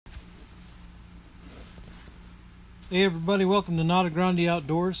Hey everybody, welcome to Nada Grande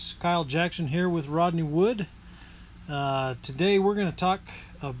Outdoors. Kyle Jackson here with Rodney Wood. Today we're going to talk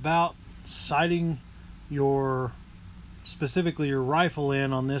about sighting specifically your rifle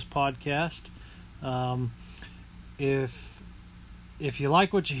in on this podcast. If you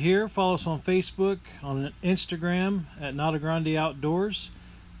like what you hear, follow us on Facebook, on Instagram at Nada Grande Outdoors.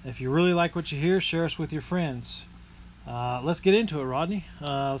 If you really like what you hear, share us with your friends. Let's get into it, Rodney.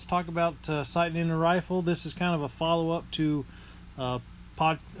 Let's talk about sighting in a rifle. This is kind of a follow-up to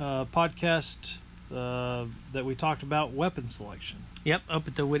podcast that we talked about weapon selection. Yep, up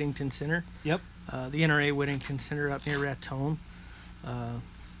at the Whittington Center. Yep. The NRA Whittington Center up near Raton.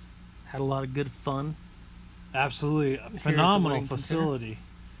 Had a lot of good fun. Absolutely. A phenomenal facility. Center.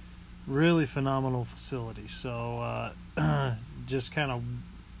 Really phenomenal facility. So just kind of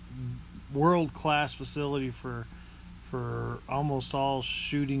world-class facility for almost all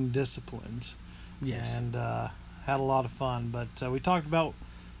shooting disciplines. Yes. And had a lot of fun. But we talked about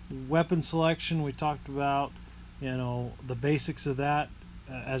weapon selection. We talked about, the basics of that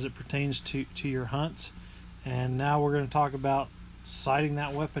as it pertains to your hunts. And now we're going to talk about sighting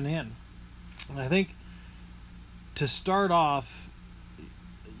that weapon in. And I think to start off,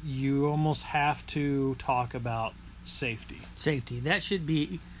 you almost have to talk about safety. Safety. That should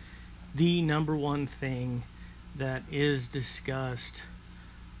be the number one thing that is discussed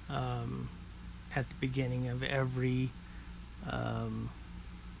at the beginning of every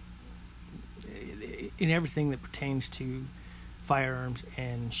in everything that pertains to firearms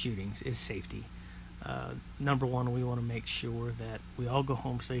and shootings is safety. Number one, we want to make sure that we all go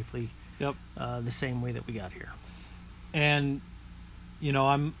home safely. Yep. The same way that we got here. And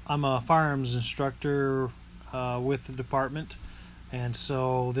I'm a firearms instructor with the department. And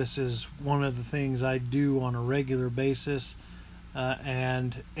so this is one of the things I do on a regular basis,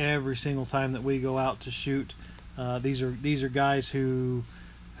 and every single time that we go out to shoot, these are guys who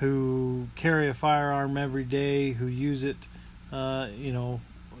carry a firearm every day, who use it,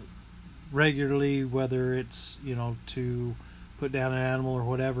 regularly, whether it's to put down an animal or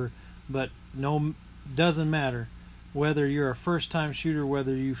whatever. But doesn't matter whether you're a first-time shooter,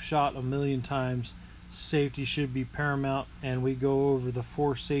 whether you've shot a million times. Safety should be paramount, and we go over the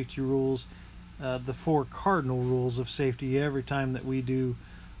 4 safety rules, the 4 cardinal rules of safety every time that we do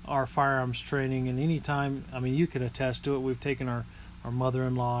our firearms training. And any time, you can attest to it. We've taken our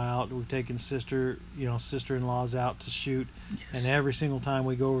mother-in-law out, we've taken sister-in-laws out to shoot, yes. And every single time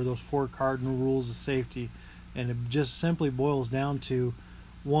we go over those 4 cardinal rules of safety, and it just simply boils down to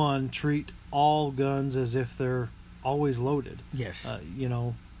 1, treat all guns as if they're always loaded. Yes.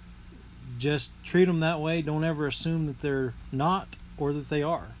 Just treat them that way. Don't ever assume that they're not or that they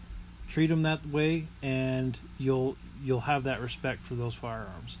are. Treat them that way, and you'll have that respect for those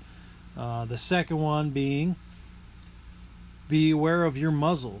firearms. The second one being, be aware of your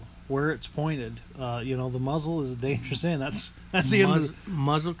muzzle, where it's pointed. The muzzle is a dangerous end. That's the end.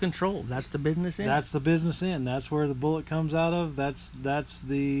 Muzzle control. That's the business end. That's the business end. That's where the bullet comes out of. That's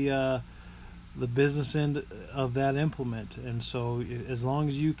the business end of that implement. And so as long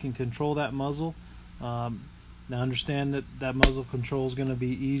as you can control that muzzle, now understand that muzzle control is going to be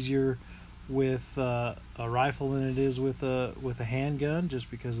easier with a rifle than it is with a handgun,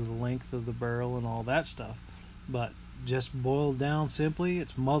 just because of the length of the barrel and all that stuff. But just boiled down simply,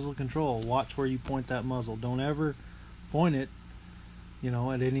 it's muzzle control. Watch where you point that muzzle. Don't ever point it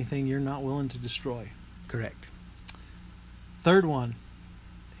at anything you're not willing to destroy. Correct. Third one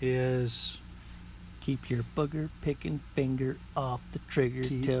is, keep your booger picking finger off the trigger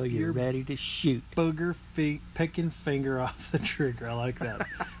till you're ready to shoot. Booger picking finger off the trigger. I like that.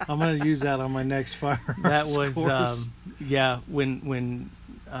 I'm going to use that on my next firearms That was course. When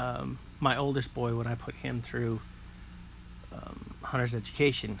my oldest boy, when I put him through hunter's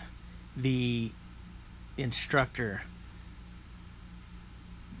education, the instructor,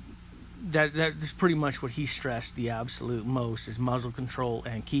 that's pretty much what he stressed the absolute most, is muzzle control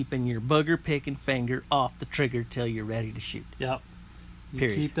and keeping your booger picking finger off the trigger till you're ready to shoot. Yep. You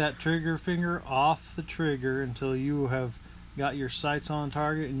Period. Keep that trigger finger off the trigger until you have got your sights on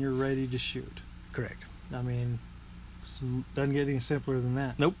target and you're ready to shoot. Correct. Doesn't get any simpler than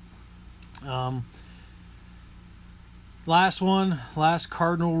that. Nope. Last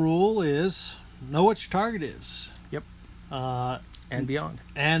cardinal rule is know what your target is. Yep. And beyond.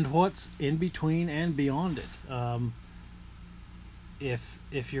 And what's in between and beyond it.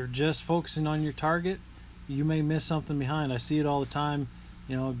 If you're just focusing on your target, you may miss something behind. I see it all the time.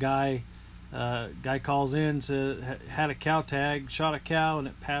 A guy calls in, said had a cow tag, shot a cow, and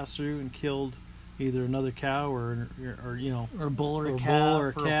it passed through and killed either another cow or a bull or a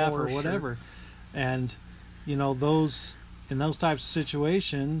calf or whatever. And you know, in those types of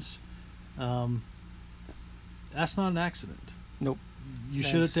situations, that's not an accident. Nope. You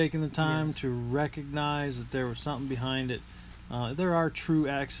should have taken the time to recognize that there was something behind it. There are true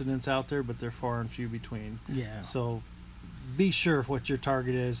accidents out there, but they're far and few between. Yeah. So be sure of what your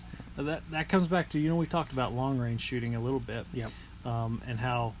target is. That comes back to, you know, we talked about long range shooting a little bit. Yep. And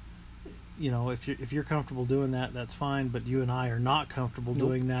how, you know, if you're comfortable doing that, that's fine. But you and I are not comfortable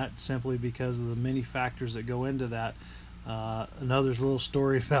doing that simply because of the many factors that go into that. Another little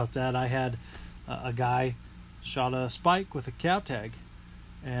story about that. I had a guy shot a spike with a cow tag,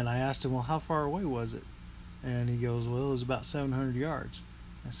 and I asked him, well, how far away was it? And he goes, well, it was about 700 yards.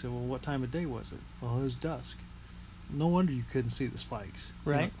 I said, well, what time of day was it? Well, it was dusk. No wonder you couldn't see the spikes.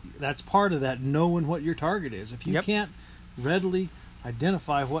 Right. You know, that's part of that, knowing what your target is. If you can't readily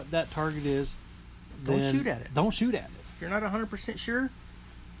identify what that target is, don't shoot at it. Don't shoot at it. If you're not 100% sure,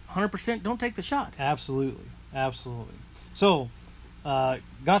 100% don't take the shot. Absolutely. Absolutely. So, got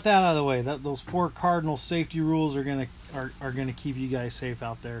that out of the way. Those 4 cardinal safety rules are gonna keep you guys safe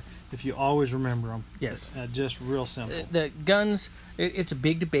out there if you always remember them. Yes. Just real simple. The guns. It's a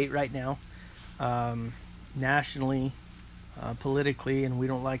big debate right now, nationally, politically, and we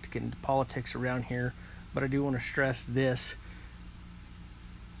don't like to get into politics around here. But I do want to stress this: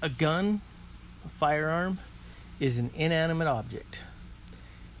 a gun, a firearm, is an inanimate object.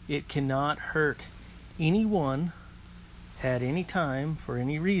 It cannot hurt anyone at any time for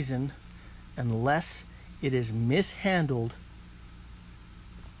any reason unless it is mishandled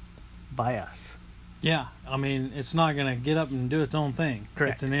by us. Yeah, I mean, it's not going to get up and do its own thing.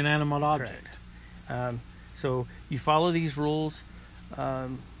 Correct. It's an inanimate object. Correct. So you follow these rules,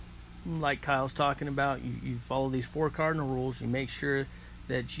 like Kyle's talking about. You follow these 4 cardinal rules. You make sure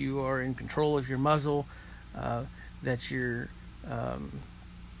that you are in control of your muzzle, that you're...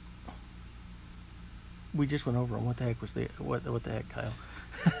 we just went over them. What the heck was what the heck, Kyle?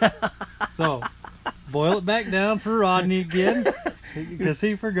 So, boil it back down for Rodney again, because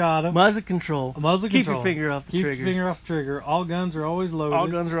he forgot them. Muzzle control. Keep your finger off the trigger. Keep your finger off the trigger. All guns are always loaded. All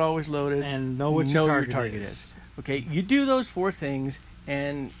guns are always loaded. And know what your target is. Okay, you do those 4 things,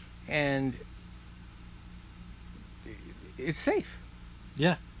 and it's safe.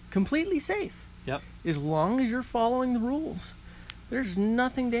 Yeah. Completely safe. Yep. As long as you're following the rules. There's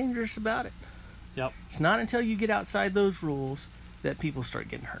nothing dangerous about it. Yep. It's not until you get outside those rules that people start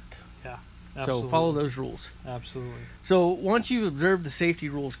getting hurt. Yeah. Absolutely. So follow those rules. Absolutely. So once you've observed the safety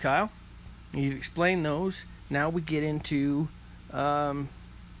rules, Kyle, you've explained those, now we get into the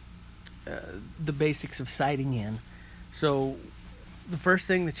basics of sighting in. So the first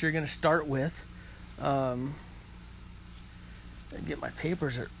thing that you're going to start with, get my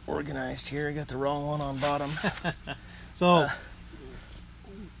papers are organized here. I got the wrong one on bottom. So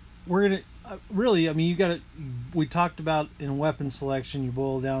we're going to... really, I mean, we talked about in weapon selection, you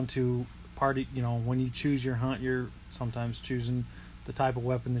boil down to when you choose your hunt, you're sometimes choosing the type of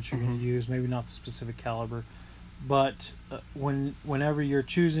weapon that you're going to use, maybe not the specific caliber. But whenever you're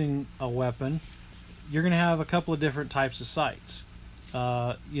choosing a weapon, you're going to have a couple of different types of sights.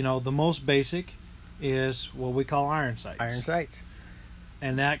 The most basic is what we call iron sights. Iron sights.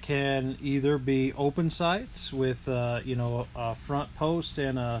 And that can either be open sights with, a front post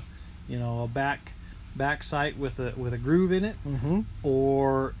and a back sight with a groove in it,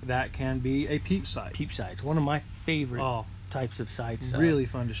 or that can be a peep sight. Peep sights, one of my favorite types of sights. Really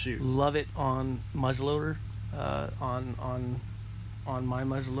fun to shoot. Love it on muzzleloader. On my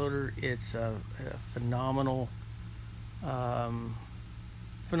muzzleloader, it's a phenomenal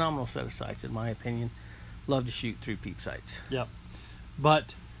set of sights, in my opinion. Love to shoot through peep sights. Yep.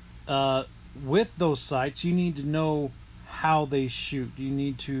 But with those sights, you need to know how they shoot. You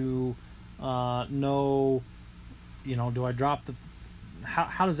need to know, do I drop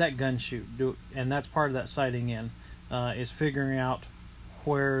how does that gun shoot? And that's part of that sighting in, is figuring out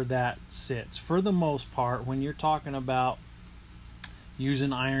where that sits. For the most part, when you're talking about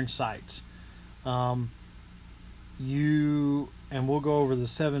using iron sights, and we'll go over the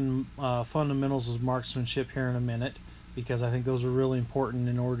 7 fundamentals of marksmanship here in a minute, because I think those are really important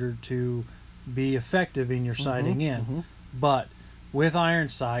in order to be effective in your sighting in. But with iron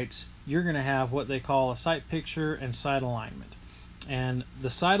sights, you're going to have what they call a sight picture and sight alignment. And the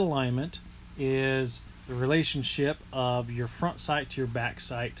sight alignment is the relationship of your front sight to your back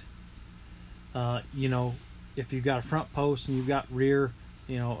sight. If you've got a front post and you've got a rear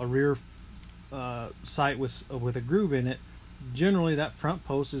sight with a groove in it, generally that front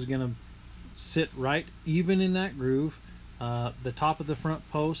post is going to sit right even in that groove. The top of the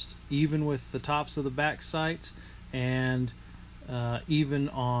front post even with the tops of the back sights, and even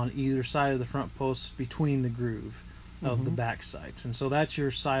on either side of the front posts between the groove of the back sights. And so that's your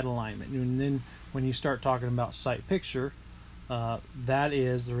sight alignment. And then when you start talking about sight picture, that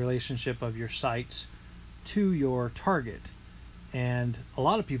is the relationship of your sights to your target. And a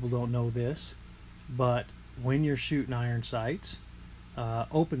lot of people don't know this, but when you're shooting iron sights,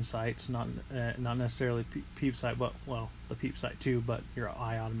 open sights, not necessarily peep sight, but the peep sight too, but your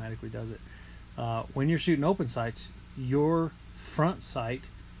eye automatically does it. When you're shooting open sights, your front sight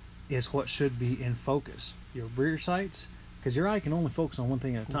is what should be in focus. Your rear sights, because your eye can only focus on one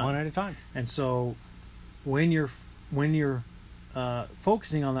thing at a time. One at a time. And so when you're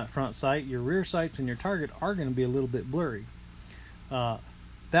focusing on that front sight, your rear sights and your target are going to be a little bit blurry.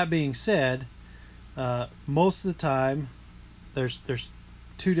 That being said, most of the time, there's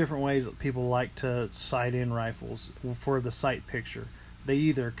two different ways that people like to sight in rifles for the sight picture. They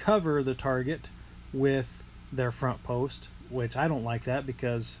either cover the target with their front post, which I don't like that,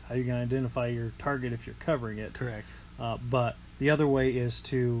 because how are you going to identify your target if you're covering it? Correct. But the other way is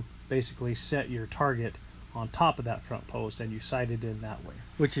to basically set your target on top of that front post, and you sight it in that way.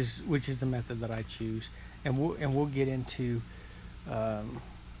 Which is the method that I choose, and we'll get into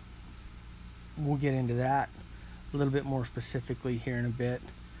that a little bit more specifically here in a bit.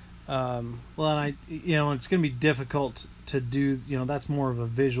 And it's going to be difficult to do. That's more of a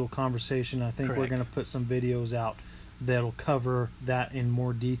visual conversation. I think Correct. We're going to put some videos out that'll cover that in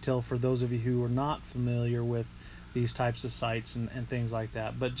more detail for those of you who are not familiar with these types of sights and things like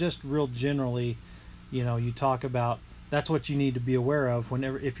that. But just real generally, you talk about, that's what you need to be aware of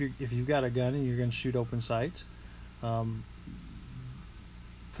whenever, if you've got a gun and you're going to shoot open sights.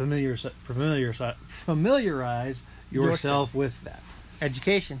 Familiarize yourself with that.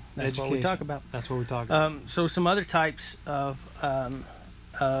 Education. That's what we talk about. That's what we talk about. So some other types of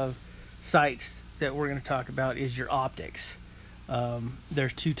sights that we're going to talk about is your optics.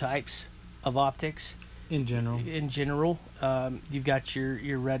 There's two types of optics. In general, you've got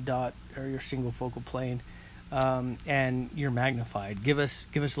your red dot or your single focal plane, and your magnified. Give us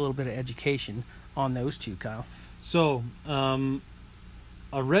a little bit of education on those two, Kyle. So, a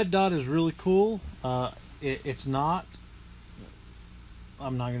red dot is really cool. It's not.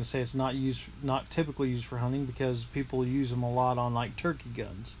 I'm not going to say it's not typically used for hunting, because people use them a lot on like turkey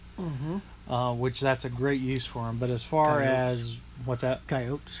guns, which that's a great use for them. But as far as what's that?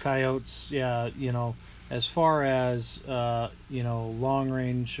 Coyotes, yeah, as far as long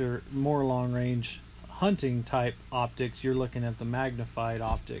range or more long range hunting type optics, you're looking at the magnified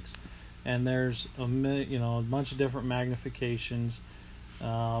optics, and there's a bunch of different magnifications,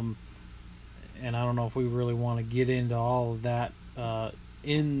 and I don't know if we really want to get into all of that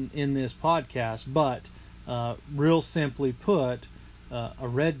in this podcast, but real simply put, a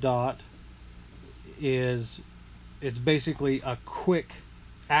red dot it's basically a quick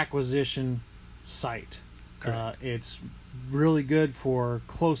acquisition sight. It's really good for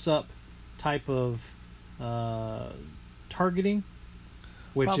close-up type of targeting,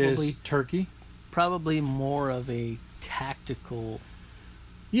 which is turkey. Probably more of a tactical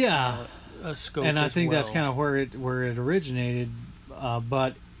scope. And I think that's kind of where it originated.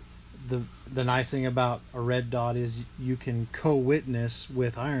 But the nice thing about a red dot is you can co-witness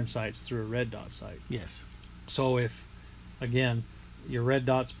with iron sights through a red dot sight. Yes. So if, again, your red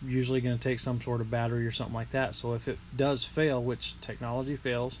dot's usually going to take some sort of battery or something like that. So if it does fail, which technology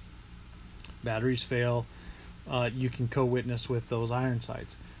fails, batteries fail, you can co-witness with those iron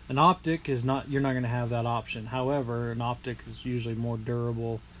sights. An optic is not. You're not going to have that option. However, an optic is usually more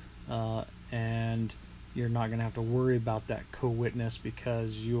durable, and you're not going to have to worry about that co-witness,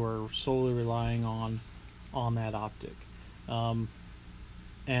 because you are solely relying on that optic. And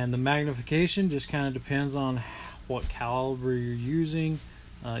the magnification just kind of depends on what caliber you're using.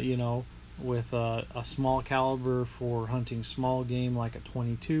 With a small caliber for hunting small game like a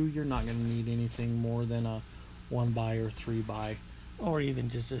 .22, you're not going to need anything more than a 1x or 3x, or even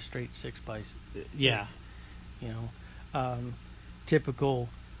just a straight 6x. Yeah, typical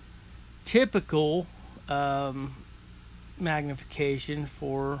magnification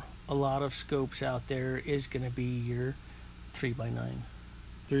for a lot of scopes out there is going to be your 3x9.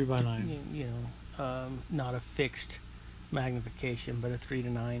 3x9. Not a fixed magnification, but a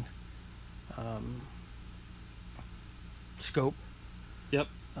 3-9 scope. Yep.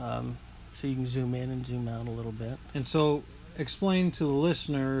 So you can zoom in and zoom out a little bit. And so, explain to the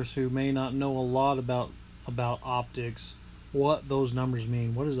listeners who may not know a lot about optics what those numbers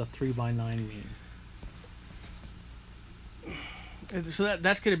mean. What does a 3x9 mean? So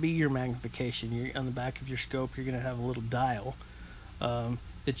that's going to be your magnification. You're on the back of your scope. You're going to have a little dial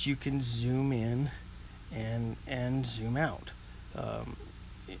that you can zoom in and zoom out.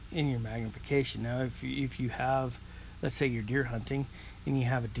 in your magnification. Now, if you have, let's say you're deer hunting and you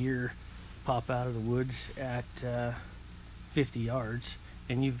have a deer pop out of the woods at 50 yards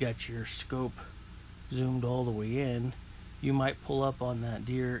and you've got your scope zoomed all the way in, you might pull up on that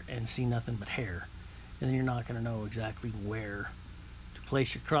deer and see nothing but hair, and then you're not going to know exactly where to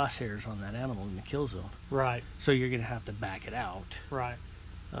place your crosshairs on that animal in the kill zone. Right. So you're going to have to back it out. Right.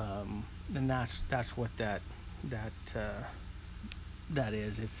 And that's what that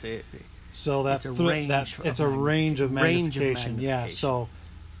is. It's a range. It's a range of magnification. Yeah. magnification. So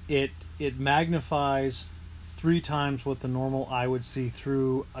it magnifies 3 times what the normal eye would see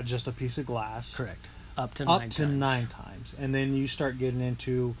through just a piece of glass. Correct. Up to 9 times, and then you start getting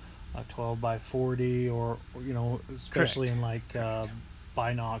into a 12 by 40, or especially Correct. in like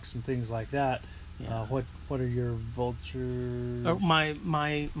binocs and things like that. Yeah. What are your vultures? Oh, my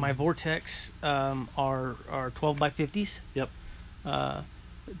Vortex are 12 by 50s. Yep.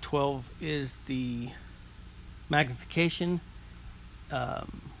 12 is the magnification,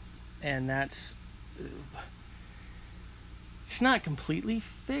 and that's it's not completely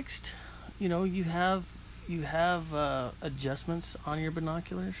fixed. You have adjustments on your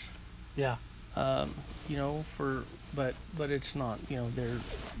binoculars. Yeah. But it's not.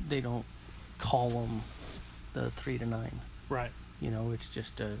 They don't call them the 3 to 9. Right. It's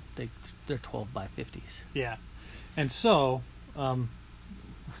just they're 12 by 50s. Yeah. And so,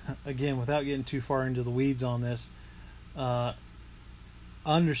 again, without getting too far into the weeds on this,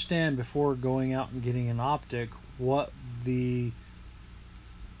 understand before going out and getting an optic what the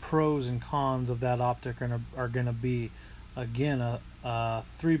pros and cons of that optic are going to be. Again, a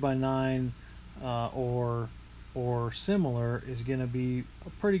 3 by 9 or similar is going to be a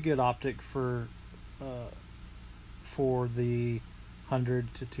pretty good optic for the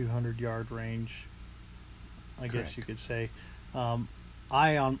 100 to 200 yard range, I Correct. guess you could say.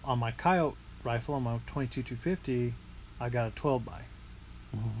 I on my coyote rifle, on my 22-250, I got a 12 by.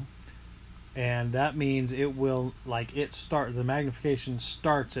 Mm-hmm. And that means it will, the magnification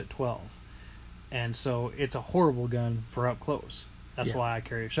starts at 12. And so it's a horrible gun for up close. That's Yeah. why I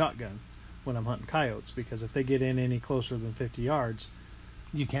carry a shotgun when I'm hunting coyotes, because if they get in any closer than 50 yards,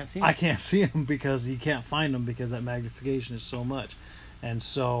 You can't see 'em? I can't see them because you can't find them because that magnification is so much. And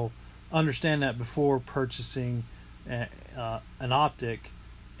so understand that before purchasing an optic,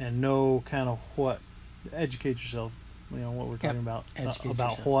 and know kind of educate yourself, what we're talking about, Educate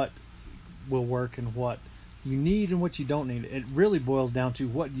about yourself. what will work and what you need and what you don't need. It really boils down to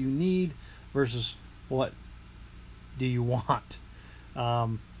what you need versus what do you want.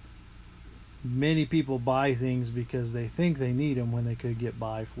 Many people buy things because they think they need them when they could get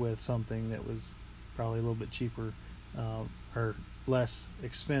by with something that was probably a little bit cheaper or less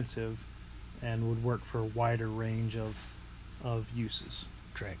expensive and would work for a wider range of uses.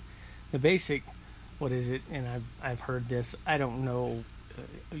 Correct. The basic, what is it? And I've heard this. I don't know.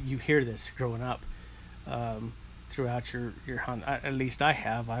 You hear this growing up throughout your hunt. At least I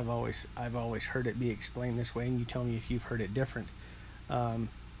have. I've always heard it be explained this way, and you tell me if you've heard it different.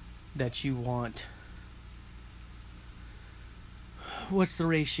 That you want. What's the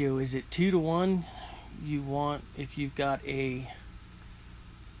ratio? Is it 2 to 1? You want, if you've got a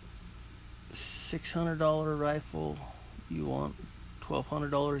 $600 rifle, you want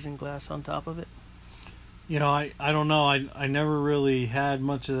 $1,200 in glass on top of it? I don't know. I never really had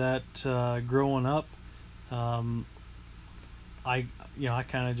much of that growing up. I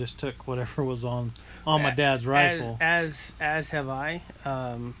kind of just took whatever was on my dad's rifle. As have I.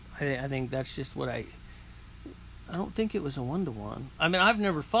 I think that's just what I don't think it was a 1-to-1. I mean, I've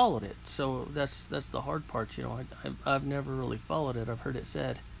never followed it, so that's the hard part. I've never really followed it. I've heard it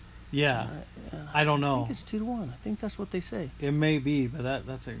said. Yeah, I don't know. I think it's 2 to 1. I think that's what they say. It may be, but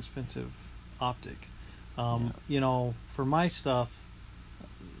that's an expensive optic. For my stuff,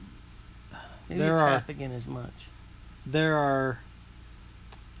 Maybe it's half again as much. There's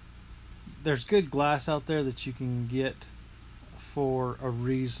good glass out there that you can get for a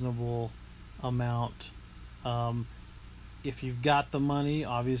reasonable amount. If you've got the money,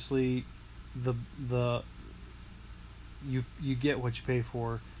 obviously, you get what you pay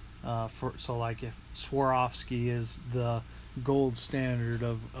for. So like if Swarovski is the gold standard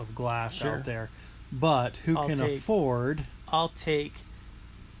of glass Sure. out there, but who can afford? I'll take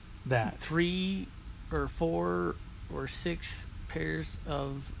that 3 or 4 or 6 pairs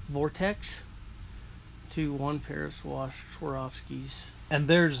of Vortex to 1 pair of Swarovskis, and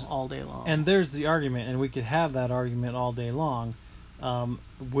there's all day long. And there's the argument, and we could have that argument all day long.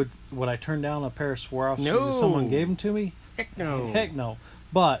 Would I turn down a pair of Swarovskis if someone gave them to me? Heck no. Heck no.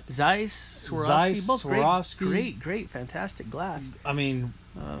 But Zeiss, Swarovski, both Swarovski, great, fantastic glass. I mean,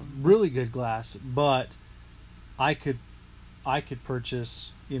 really good glass. But I could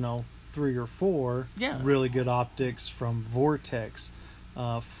purchase, 3 or 4 really good optics from Vortex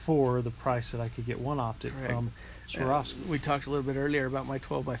for the price that I could get one optic from Swarovski. We talked a little bit earlier about my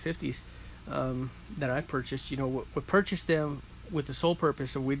 12x50s that I purchased. We purchased them with the sole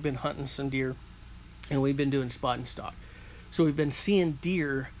purpose of we'd been hunting some deer, and we've been doing spot and stock. So we've been seeing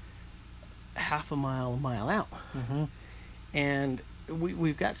deer half a mile out. Mm-hmm. And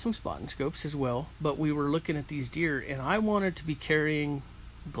we've got some spotting scopes as well, but we were looking at these deer, and I wanted to be carrying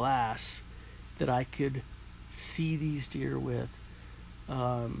glass that I could see these deer with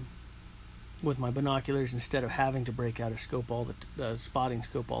my binoculars instead of having to break out a scope spotting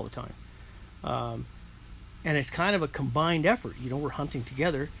scope all the time. And it's kind of a combined effort. We're hunting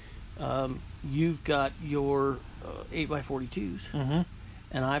together. You've got your 8x42s, mm-hmm.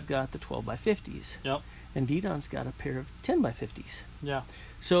 and I've got the 12x50s. Yep. And Didon's got a pair of 10x50s. Yeah.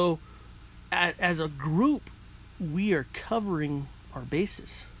 So, as a group, we are covering our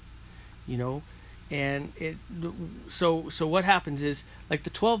bases, and so what happens is, like the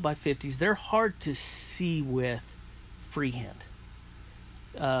 12x50s, they're hard to see with freehand.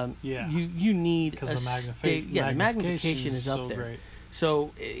 You need because the magnification is up so there, great.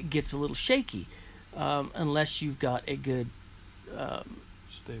 So it gets a little shaky unless you've got a good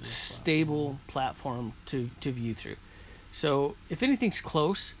stable platform to view through. So if anything's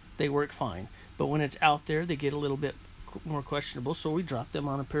close, they work fine, but when it's out there, they get a little bit more questionable. So we drop them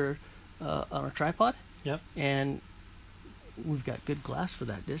on on a tripod. Yep. And we've got good glass for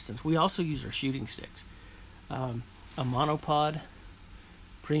that distance. We also use our shooting sticks, a monopod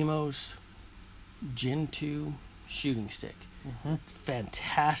Primos Gen 2 shooting stick. Mm-hmm.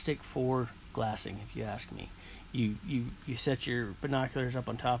 Fantastic for glassing, if you ask me. You set your binoculars up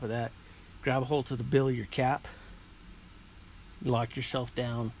on top of that, grab a hold to the bill of your cap, lock yourself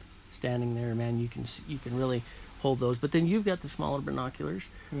down, standing there, man. You can really hold those. But then you've got the smaller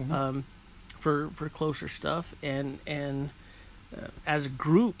binoculars, mm-hmm. For closer stuff, and as a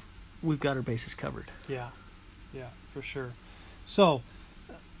group, we've got our bases covered. Yeah, for sure. So,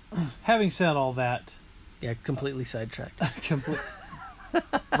 having said all that, completely sidetracked.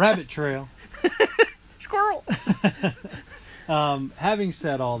 Rabbit trail. Squirrel. Having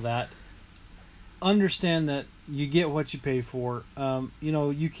said all that, understand that you get what you pay for.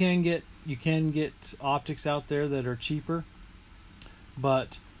 You can get optics out there that are cheaper,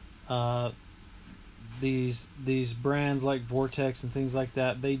 but these brands like Vortex and things like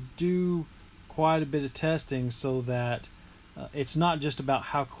that, they do quite a bit of testing so that it's not just about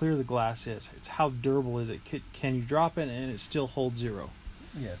how clear the glass is; it's how durable is it. Can you drop it and it still holds zero?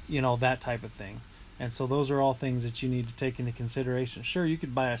 Yes. That type of thing. And so those are all things that you need to take into consideration. Sure, you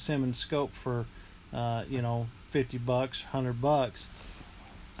could buy a Simmons scope for, $50, $100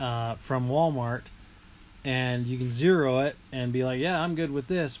 from Walmart, and you can zero it and be like, yeah, I'm good with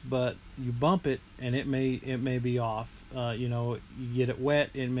this. But you bump it, and it may be off. You get it wet,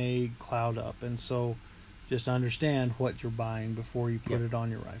 it may cloud up, and so just understand what you're buying before you put it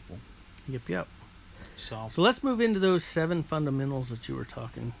on your rifle. Yep. So let's move into those 7 fundamentals that you were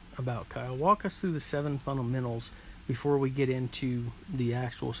talking about, Kyle. Walk us through the 7 fundamentals before we get into the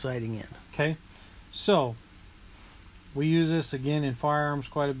actual sighting end. Okay. So we use this again in firearms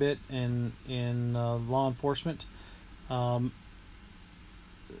quite a bit in law enforcement. And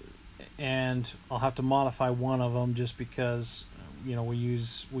I'll have to modify one of them just because we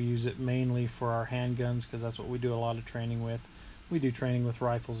use it mainly for our handguns because that's what we do a lot of training with. We do training with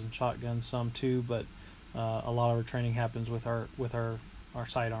rifles and shotguns some too, but a lot of our training happens with our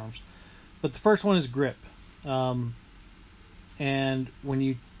sidearms. But the first one is grip, and when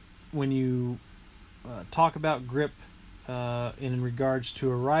you talk about grip in regards to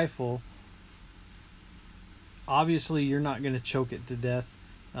a rifle, obviously you're not going to choke it to death.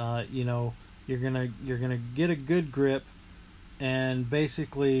 You're gonna get a good grip, and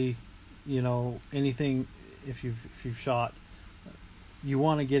basically, anything if you've shot, you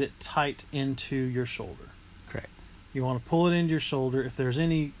want to get it tight into your shoulder. Correct. You want to pull it into your shoulder. If there's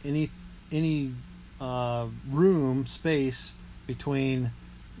any room, space between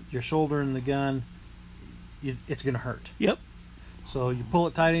your shoulder and the gun, it's going to hurt. Yep. So you pull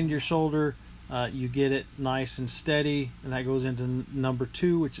it tight into your shoulder. You get it nice and steady, and that goes into number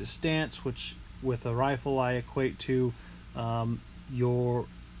 2, which is stance, which with a rifle I equate to your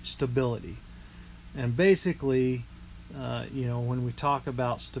stability. And basically, when we talk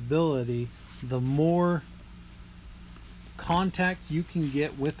about stability, the more contact you can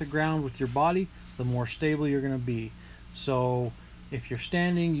get with the ground with your body, the more stable you're going to be. So if you're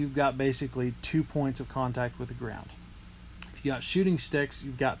standing, you've got basically 2 points of contact with the ground. If you got shooting sticks,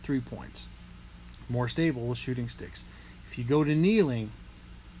 you've got 3 points. More stable with shooting sticks. If you go to kneeling,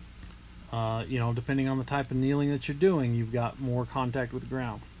 depending on the type of kneeling that you're doing, you've got more contact with the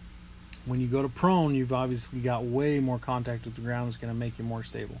ground. When you go to prone, you've obviously got way more contact with the ground. It's going to make you more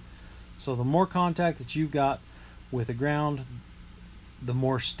stable. So the more contact that you've got with the ground, the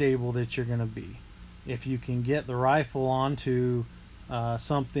more stable that you're going to be. If you can get the rifle onto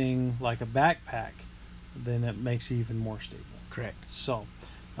something like a backpack, then it makes you even more stable. Correct. So,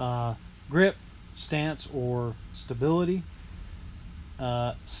 grip, stance, or stability.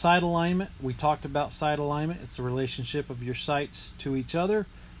 Sight alignment. We talked about sight alignment. It's the relationship of your sights to each other.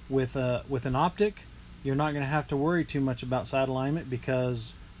 With an optic, you're not going to have to worry too much about sight alignment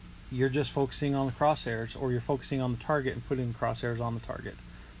because you're just focusing on the crosshairs, or you're focusing on the target and putting the crosshairs on the target.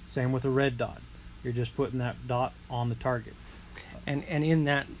 Same with a red dot. You're just putting that dot on the target. And in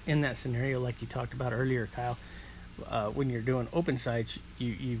that scenario, like you talked about earlier, Kyle, when you're doing open sights,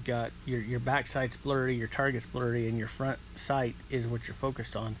 you've got your back sight's blurry, your target's blurry, and your front sight is what you're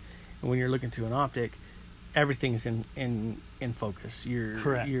focused on. And when you're looking through an optic, everything's in focus.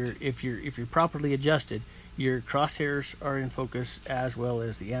 Correct. If you're properly adjusted, your crosshairs are in focus as well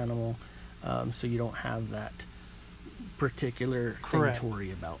as the animal, so you don't have that particular thing to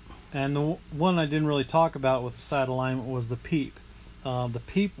worry about. And the one I didn't really talk about with the sight alignment was the peep. Why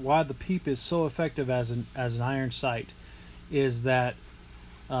the peep is so effective as an iron sight is that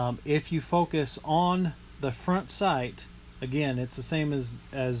if you focus on the front sight, again, it's the same as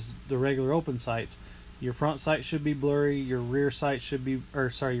the regular open sights. Your front sight should be blurry. Your rear sight should be,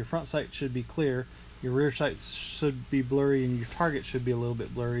 your front sight should be clear. Your rear sight should be blurry, and your target should be a little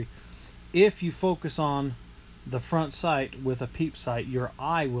bit blurry. If you focus on the front sight with a peep sight, your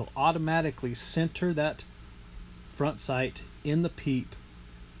eye will automatically center that front sight in the peep,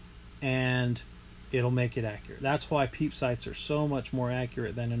 and it'll make it accurate. That's why peep sights are so much more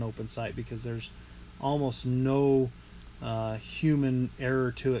accurate than an open sight, because there's almost no human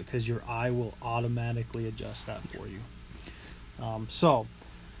error to it, because your eye will automatically adjust that for you. So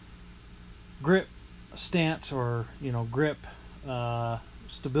grip, stance, or grip,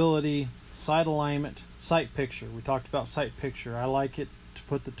 stability, sight alignment, sight picture. We talked about sight picture. I like it to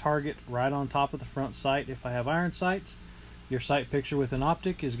put the target right on top of the front sight. If I have iron sights, your sight picture with an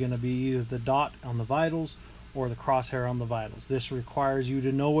optic is going to be either the dot on the vitals or the crosshair on the vitals. This requires you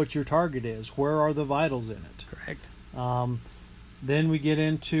to know what your target is. Where are the vitals in it? Correct. Then we get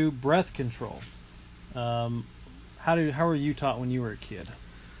into breath control. How were you taught when you were a kid?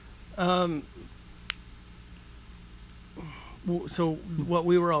 So what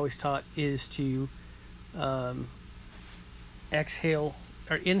we were always taught is to exhale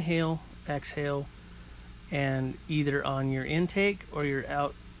or inhale, exhale, and either on your intake or your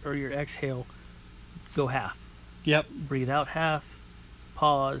out or your exhale, go half. Yep. Breathe out half,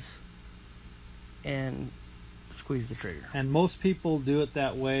 pause, and squeeze the trigger. And most people do it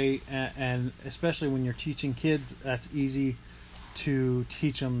that way, and especially when you're teaching kids, that's easy to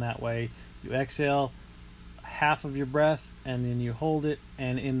teach them that way. You exhale half of your breath, and then you hold it,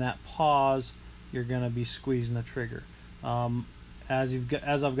 and in that pause, you're going to be squeezing the trigger. As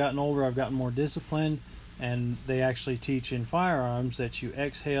I've gotten older, I've gotten more disciplined, and they actually teach in firearms that you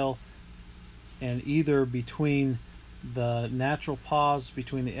exhale, and either between the natural pause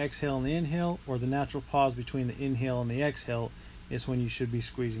between the exhale and the inhale, or the natural pause between the inhale and the exhale, is when you should be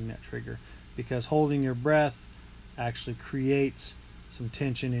squeezing that trigger, because holding your breath actually creates some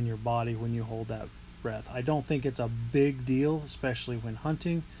tension in your body when you hold that breath. I don't think it's a big deal, especially when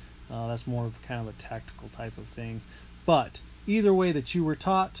hunting. That's more of kind of a tactical type of thing. But either way that you were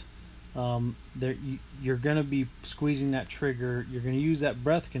taught, you're going to be squeezing that trigger. You're going to use that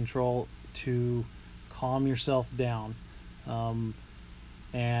breath control to calm yourself down,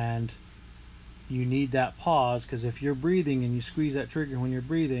 and you need that pause, because if you're breathing and you squeeze that trigger when you're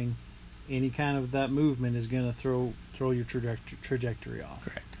breathing, any kind of that movement is going to throw your trajectory off.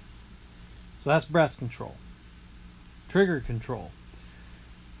 Correct. So that's breath control. Trigger control.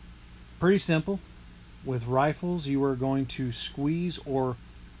 Pretty simple. With rifles, you are going to squeeze or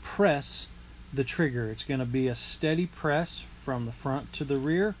press the trigger. It's going to be a steady press from the front to the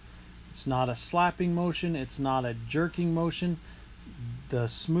rear. It's not a slapping motion. It's not a jerking motion. The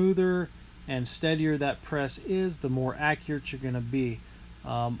smoother and steadier that press is, the more accurate you're going to be.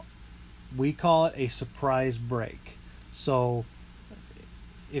 We call it a surprise break. So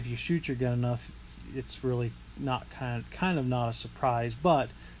if you shoot your gun enough, it's really not kind of not a surprise, but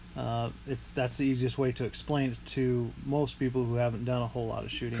that's the easiest way to explain it to most people who haven't done a whole lot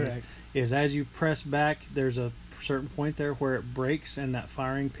of shooting. Correct. Is as you press back, there's a certain point there where it breaks and that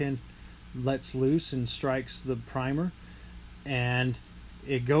firing pin lets loose and strikes the primer, and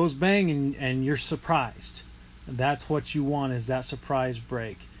it goes bang, and you're surprised. That's what you want, is that surprise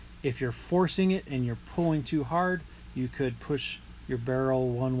break. If you're forcing it and you're pulling too hard, you could push your barrel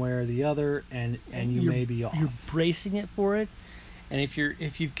one way or the other, and you may be off. You're bracing it for it, and if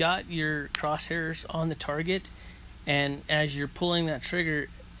you've got your crosshairs on the target, and as you're pulling that trigger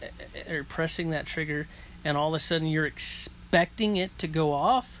or pressing that trigger, and all of a sudden you're expecting it to go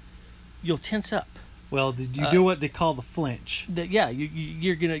off, you'll tense up. Well, did you do what they call the flinch?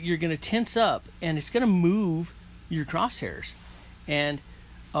 You're gonna tense up, and it's gonna move your crosshairs. And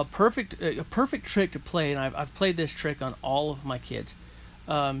a perfect trick to play, and I've played this trick on all of my kids,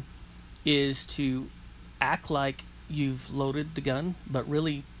 is to act like you've loaded the gun, but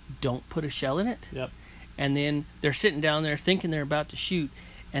really don't put a shell in it. Yep. And then they're sitting down there thinking they're about to shoot,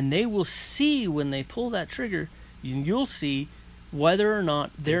 and they will see when they pull that trigger, you'll see whether or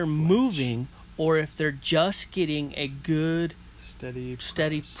not they're moving, or if they're just getting a good steady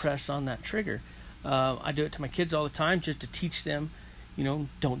press on that trigger. I do it to my kids all the time just to teach them,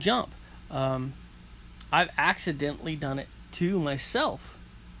 don't jump. I've accidentally done it to myself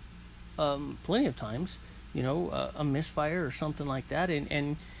plenty of times, a misfire or something like that,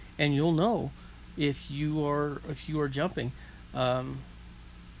 and you'll know if you are jumping.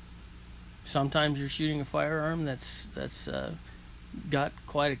 Sometimes you're shooting a firearm that's got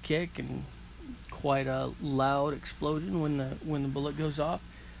quite a kick and quite a loud explosion when the bullet goes off,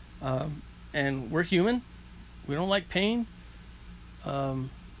 and we're human. We don't like pain,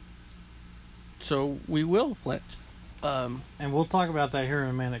 so we will flinch. And we'll talk about that here in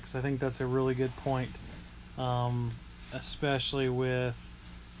a minute, because I think that's a really good point, especially with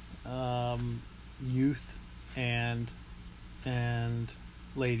youth and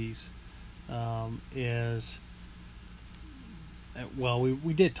ladies.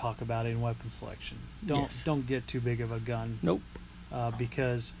 We did talk about it in weapon selection. Don't get too big of a gun. Nope.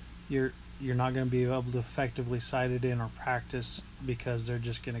 Because you're not going to be able to effectively sight it in or practice, because they're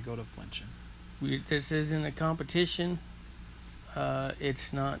just going to go to flinching. This isn't a competition.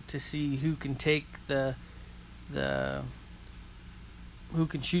 It's not to see who can take who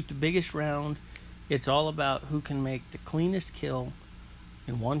can shoot the biggest round. It's all about who can make the cleanest kill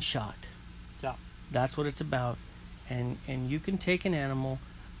in one shot. Yeah. That's what it's about. And you can take an animal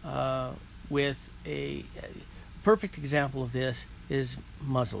with a perfect example of this is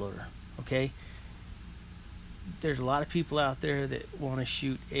muzzleloader. Okay, there's a lot of people out there that want to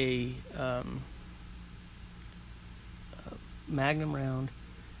shoot a Magnum round,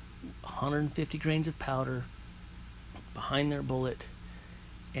 150 grains of powder behind their bullet,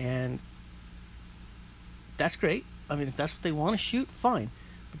 and that's great. I mean, if that's what they want to shoot, fine.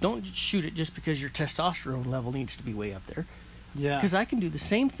 But don't shoot it just because your testosterone level needs to be way up there. Yeah. Because I can do the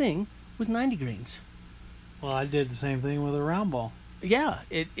same thing with 90 grains. Well, I did the same thing with a round ball. Yeah,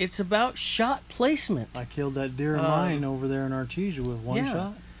 it's about shot placement. I killed that deer of mine over there in Artesia with one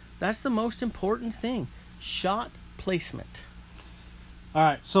shot. That's the most important thing. Shot placement. All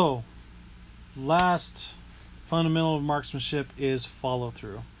right, so last fundamental of marksmanship is follow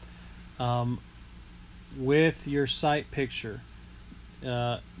through. With your sight picture,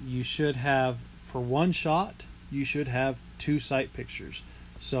 you should have, for one shot, you should have two sight pictures.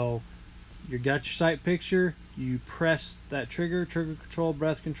 So you got your sight picture, you press that trigger control,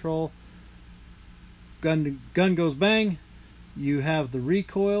 breath control, gun goes bang, you have the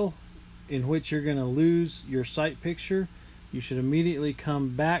recoil in which you're going to lose your sight picture. You should immediately come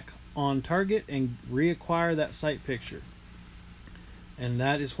back on target and reacquire that sight picture. And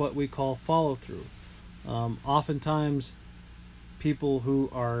that is what we call follow through. Oftentimes people who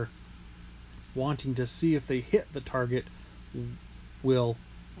are wanting to see if they hit the target will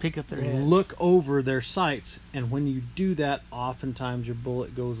pick up their head, look over their sights, and when you do that, oftentimes your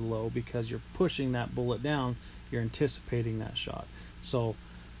bullet goes low because you're pushing that bullet down. You're anticipating that shot. So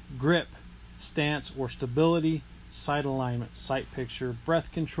grip, stance or stability, sight alignment, sight picture,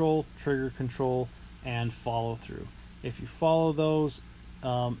 breath control, trigger control, and follow through. If you follow those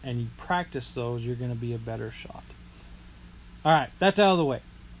and you practice those, you're going to be a better shot. All right, that's out of the way.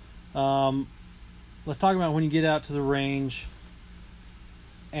 Let's talk about when you get out to the range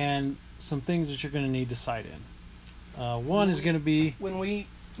and some things that you're going to need to sight in. One is going to be when we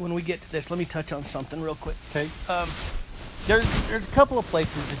get to this. Let me touch on something real quick. Okay. There's a couple of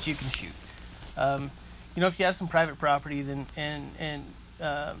places that you can shoot. If you have some private property, then and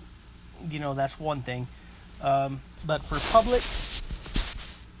that's one thing. But for public,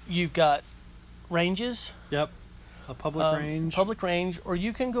 you've got ranges. Yep. A public range. Public range, or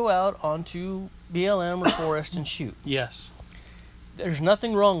you can go out onto BLM or forest and shoot. Yes. There's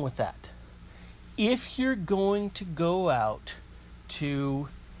nothing wrong with that. If you're going to go out to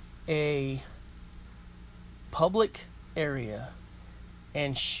a public area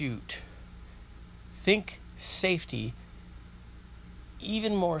and shoot, think safety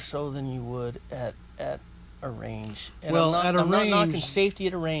even more so than you would at a range. And Well, I'm at a not range- knocking safety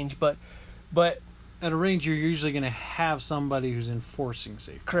at a range, but At a range, you're usually going to have somebody who's enforcing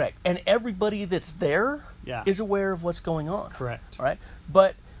safety. correct. And everybody that's there Yeah. is aware of what's going on. Correct. All right.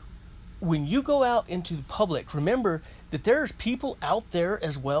 But when you go out into the public, remember that there's people out there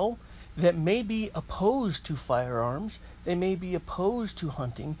as well that may be opposed to firearms. They may be opposed to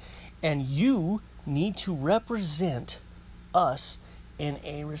hunting, and you need to represent us in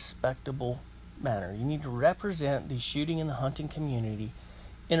a respectable manner. You need to represent the shooting and the hunting community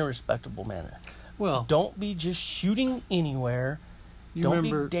in a respectable manner. Well, Don't be just shooting anywhere. Don't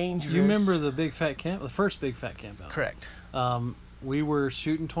be dangerous. You remember the big fat camp, the first big fat camp out? Correct. We were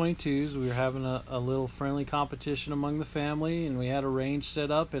shooting 22s. We were having a little friendly competition among the family, and we had a range set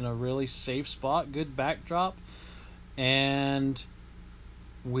up in a really safe spot, good backdrop, and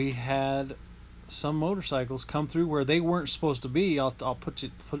we had some motorcycles come through where they weren't supposed to be. I'll put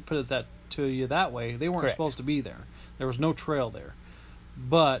it to you that way. They weren't Correct. supposed to be there. There was no trail there,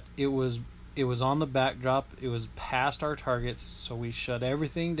 but it was on the backdrop. It was past our targets, so we shut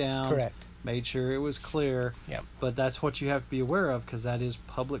everything down. Correct. Made sure it was clear. Yep. But that's what you have to be aware of, because that is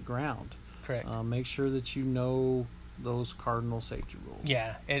public ground. Correct. Make sure that you know those cardinal safety rules.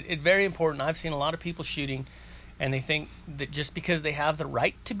 Yeah, it's very important. I've seen a lot of people shooting, and they think that just because they have the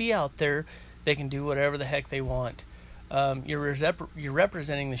right to be out there, they can do whatever the heck they want. You're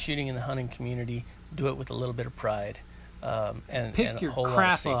representing the shooting and the hunting community. Do it with a little bit of pride, and Pick a your whole lot of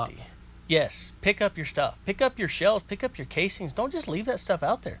crap safety. up. Yes, pick up your stuff. Pick up your shells. Pick up your casings. Don't just leave that stuff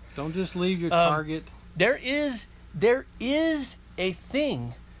out there. Don't just leave your target. There is a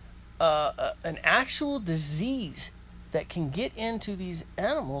thing, an actual disease that can get into these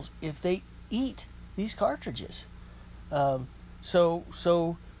animals if they eat these cartridges.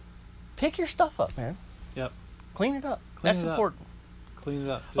 So pick your stuff up, man. Yep. Clean it up. Clean That's it up. important. Clean it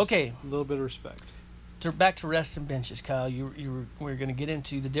up. Just Okay. A little bit of respect. Back to rests and benches, Kyle. We're going to get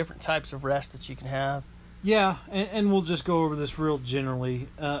into the different types of rests that you can have. Yeah, and we'll just go over this real generally.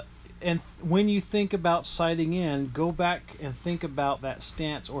 And when you think about sighting in, go back and think about that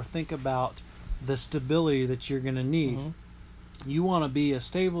stance, or think about the stability that you're going to need. Mm-hmm. You want to be as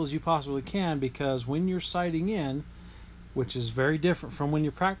stable as you possibly can, because when you're sighting in, which is very different from when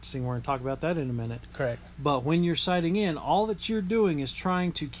you're practicing, we're going to talk about that in a minute. Correct. But when you're sighting in, all that you're doing is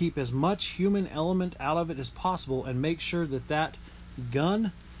trying to keep as much human element out of it as possible, and make sure that that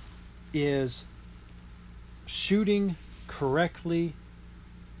gun is shooting correctly,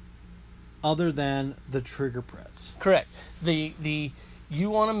 other than the trigger press. Correct. You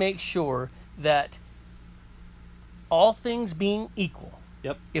want to make sure that all things being equal.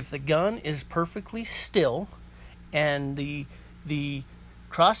 Yep. If the gun is perfectly still and the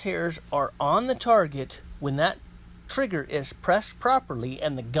crosshairs are on the target when that trigger is pressed properly,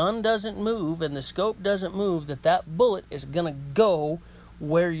 and the gun doesn't move and the scope doesn't move, that bullet is going to go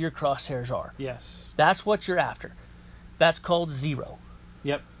where your crosshairs are. Yes. That's what you're after. That's called zero.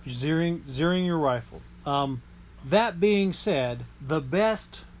 Yep. Zeroing your rifle. That being said, the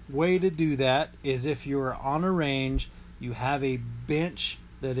best way to do that is if you are on a range, you have a bench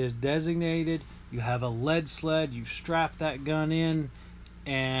that is designated, you have a lead sled, you strap that gun in,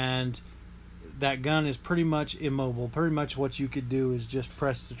 and that gun is pretty much immobile. Pretty much what you could do is just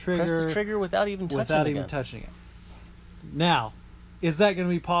press the trigger. Press the trigger without even touching it. Now, is that going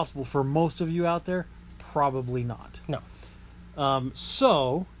to be possible for most of you out there? Probably not. No.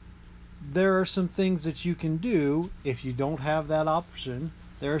 So, there are some things that you can do if you don't have that option.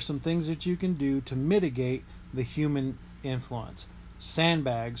 There are some things that you can do to mitigate the human influence.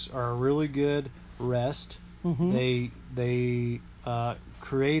 Sandbags are a really good rest. Mm-hmm. They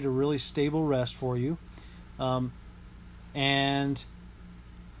create a really stable rest for you, and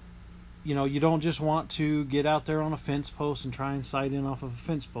you don't just want to get out there on a fence post and try and sight in off of a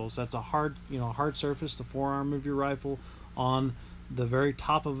fence post. That's a hard surface, the forearm of your rifle on the very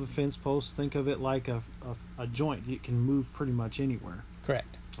top of a fence post. Think of it like a joint. It can move pretty much anywhere.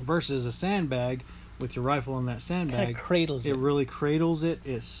 Correct. Versus a sandbag, with your rifle on that sandbag, Kind of cradles it. It really cradles it.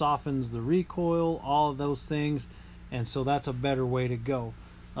 It softens the recoil, all of those things, and so that's a better way to go.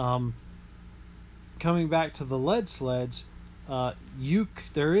 Coming back to the lead sleds,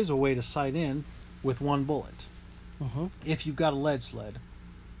 there is a way to sight in with one bullet. Mm-hmm. If you've got a lead sled,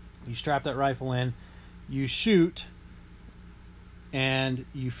 you strap that rifle in, you shoot and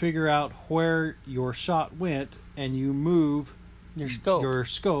you figure out where your shot went, and you move Your scope. your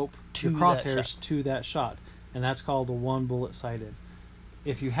scope, To your that crosshairs shot. to that shot, and that's called a one bullet sighted.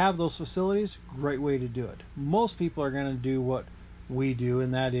 If you have those facilities, great way to do it. Most people are going to do what we do,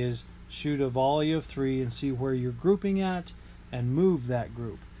 and that is shoot a volley of 3 and see where you're grouping at and move that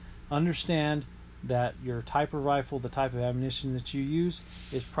group. Understand that your type of rifle, the type of ammunition that you use,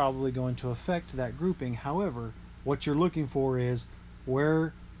 is probably going to affect that grouping. However, what you're looking for is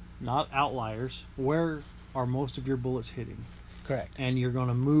where, not outliers, where are most of your bullets hitting? Correct. And you're going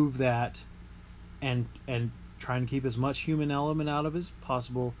to move that and try and keep as much human element out of it as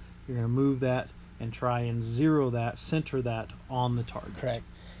possible. You're going to move that and try and zero that, center that on the target. Correct.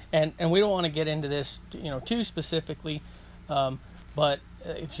 And we don't want to get into this, too specifically, but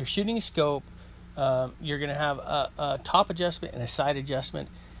if you're shooting a scope, you're going to have a top adjustment and a side adjustment.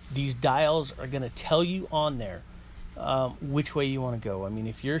 These dials are going to tell you on there which way you want to go. I mean,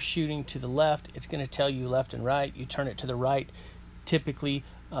 if you're shooting to the left, it's going to tell you left and right. You turn it to the right, typically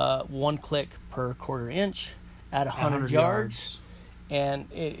 1 click per quarter inch at 100 yards. And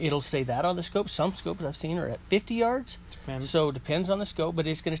it'll say that on the scope. Some scopes I've seen are at 50 yards. Depends. So it depends on the scope, but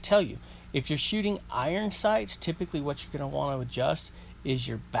it's going to tell you. If you're shooting iron sights, typically what you're going to want to adjust is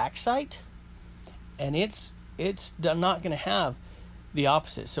your back sight. And it's not going to have the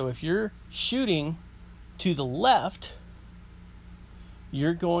opposite. So if you're shooting to the left,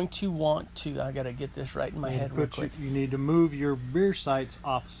 you're going to want to, I got to get this right in my head real quick. You need to move your rear sights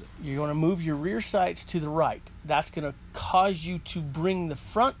opposite. You're going to move your rear sights to the right. That's going to cause you to bring the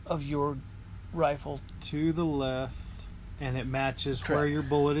front of your rifle To the left, and it matches Correct. where your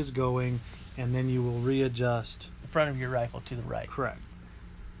bullet is going, and then you will readjust. the front of your rifle to the right. Correct.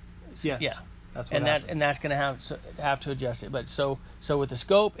 So, Yes. Yeah. That's what happens. That's going to have to adjust it. But so with the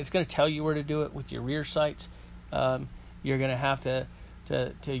scope, it's going to tell you where to do it. With your rear sights, you're going to have to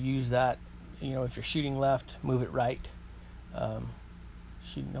use that. If you're shooting left, move it right. If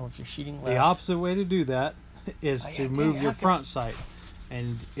you're shooting left, The opposite way to do that is Oh, to yeah, move dang, your how can- front sight.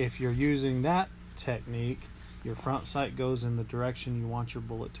 And if you're using that technique, your front sight goes in the direction you want your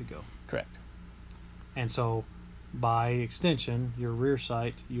bullet to go. correct. And so, by extension, your rear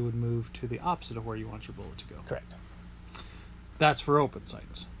sight, you would move to the opposite of where you want your bullet to go. Correct. That's for open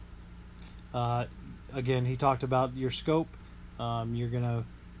sights. Again, he talked about your scope. You're going to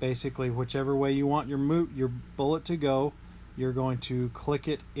basically, whichever way you want your bullet to go, you're going to click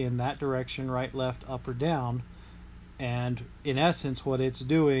it in that direction, right, left, up, or down. And in essence, what it's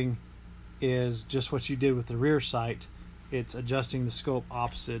doing is just what you did with the rear sight. It's adjusting the scope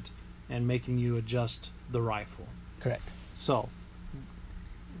opposite and making you adjust the rifle. Correct. So,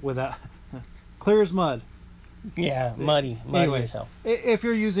 with that, clear as mud. Yeah, muddy Anyways, as hell. If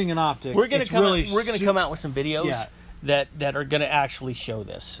you're using an optic, We're gonna it's come. really We're gonna come out with some videos Yeah. that are gonna actually show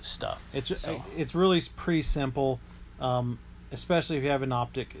this stuff. It's really pretty simple, especially if you have an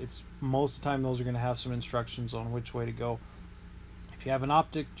optic. It's most of the time those are going to have some instructions on which way to go. If you have an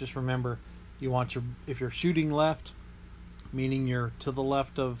optic, just remember if you're shooting left, meaning you're to the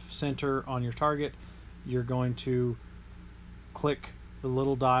left of center on your target, you're going to click the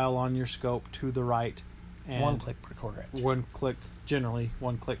little dial on your scope to the right. And 1 click per quarter inch. Generally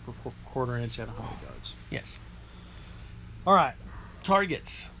 1 click per quarter inch at 100 yards. Yes. All right.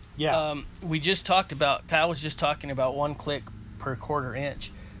 Targets. Yeah. We just talked about. Kyle was just talking about 1 click per quarter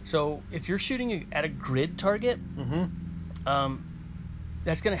inch. So if you're shooting at a grid target,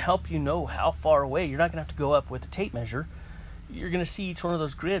 that's going to help you know how far away. You're not going to have to go up with a tape measure. You're going to see each one of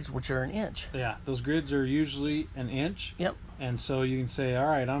those grids, which are an inch. Yeah, those grids are usually an inch. Yep. And so you can say, all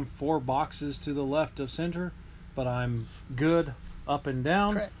right, I'm 4 boxes to the left of center, but I'm good up and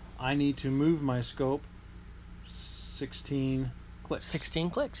down. Correct. I need to move my scope 16 clicks. 16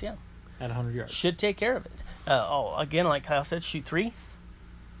 clicks, yeah. At 100 yards. Should take care of it. Again, like Kyle said, shoot 3.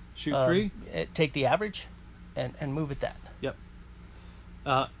 Shoot 3. Take the average and move at that. Yep.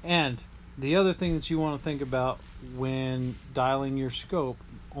 And the other thing that you want to think about when dialing your scope,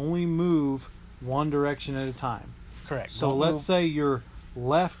 only move one direction at a time. Correct. So let's say you're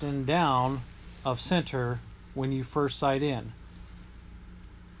left and down of center when you first sight in.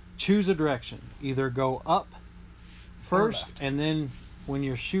 Choose a direction. Either go up first, and then when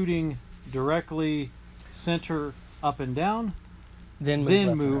you're shooting directly center up and down, then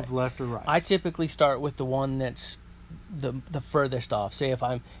move left or right. I typically start with the one that's the furthest off. Say if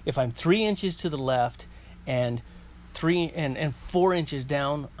I'm 3 inches to the left and 4 inches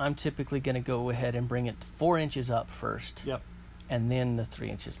down, I'm typically going to go ahead and bring it 4 inches up first. Yep. And then the 3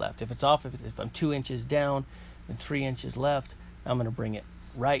 inches left. If it's off, if I'm 2 inches down and 3 inches left, I'm going to bring it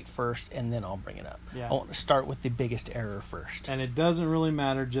right first, and then I'll bring it up. Yeah. I want to start with the biggest error first. And it doesn't really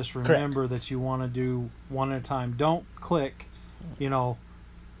matter. Just remember that you want to do one at a time. Don't click,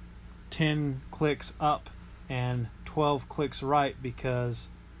 10 clicks up and 12 clicks right, because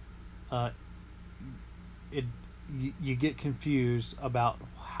you get confused about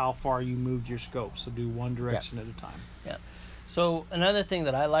how far you moved your scope. So do one direction at a time. Yeah. So another thing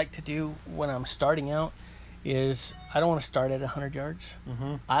that I like to do when I'm starting out is I don't want to start at 100 yards.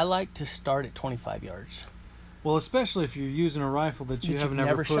 Mm-hmm. I like to start at 25 yards. Well, especially if you're using a rifle that you haven't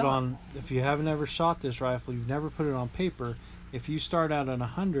ever put on. If you haven't ever shot this rifle, you've never put it on paper. If you start out at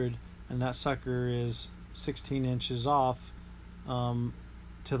 100 and that sucker is 16 inches off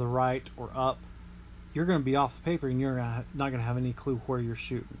to the right or up, you're going to be off the paper and you're not going to have any clue where you're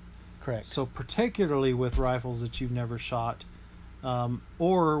shooting. Correct. So particularly with rifles that you've never shot,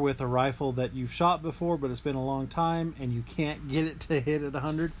 or with a rifle that you've shot before but it's been a long time and you can't get it to hit at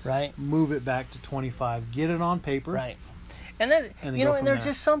 100, right? Move it back to 25. Get it on paper. Right. And then, and and there's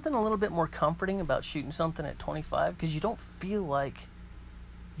just something a little bit more comforting about shooting something at 25, because you don't feel like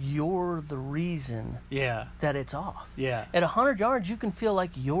you're the reason that it's off. Yeah. At 100 yards, you can feel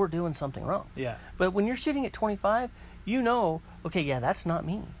like you're doing something wrong. Yeah. But when you're shooting at 25, okay, that's not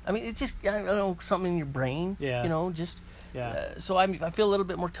me. I mean, it's just, I don't know, something in your brain. Yeah. So I feel a little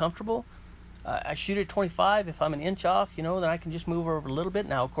bit more comfortable. I shoot at 25. If I'm an inch off, then I can just move over a little bit.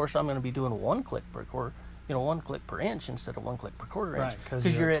 Now, of course, I'm going to be doing 1 click per quarter, 1 click per inch instead of 1 click per quarter inch.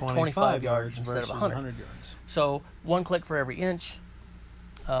 Because you're at 25 yards instead of 100 yards. So 1 click for every inch.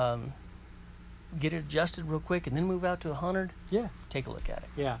 Get it adjusted real quick and then move out to 100. Yeah. Take a look at it.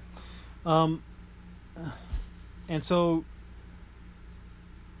 Yeah. And so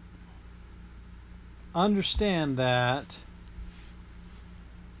understand that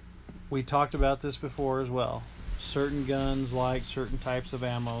we talked about this before as well. Certain guns like certain types of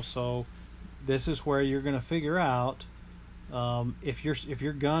ammo. So this is where you're going to figure out if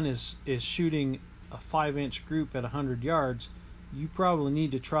your gun is shooting a 5-inch group at 100 yards, you probably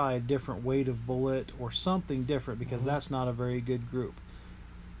need to try a different weight of bullet or something different, because that's not a very good group.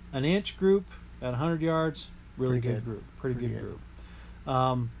 An inch group at 100 yards, really good group. Pretty good group.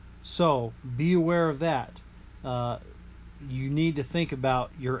 So be aware of that. You need to think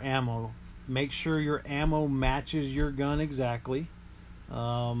about your ammo. Make sure your ammo matches your gun exactly.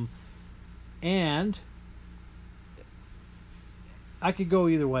 And I could go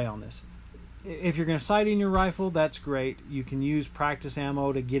either way on this. If you're going to sight in your rifle, that's great. You can use practice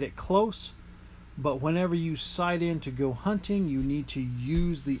ammo to get it close. But whenever you sight in to go hunting, you need to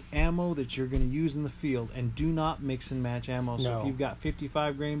use the ammo that you're going to use in the field, and do not mix and match ammo. So if you've got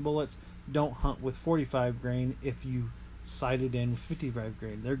 55 grain bullets, don't hunt with 45 grain if you sight it in with 55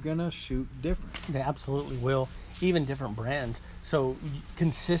 grain. They're going to shoot different. They absolutely will. Even different brands. So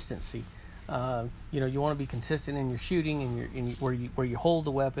consistency. You want to be consistent in your shooting, and where you hold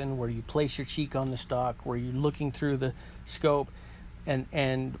the weapon, where you place your cheek on the stock, where you're looking through the scope, and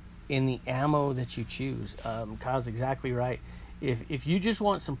in the ammo that you choose. Kyle's exactly right. If you just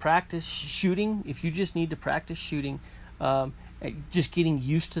want some practice shooting, if you just need to practice shooting, just getting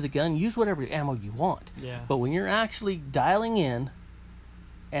used to the gun, use whatever ammo you want. Yeah. But when you're actually dialing in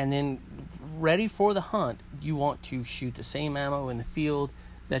and then ready for the hunt, you want to shoot the same ammo in the field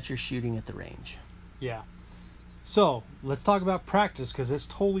that you're shooting at the range. Yeah. So let's talk about practice, because it's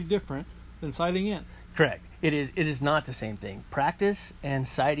totally different than sighting in. Correct. It is not the same thing. Practice and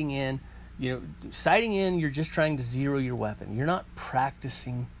sighting in, sighting in, you're just trying to zero your weapon. You're not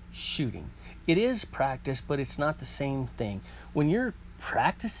practicing shooting. It is practice, but it's not the same thing. When you're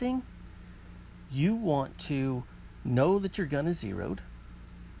practicing, you want to know that your gun is zeroed,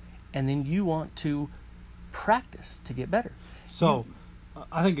 and then you want to practice to get better. So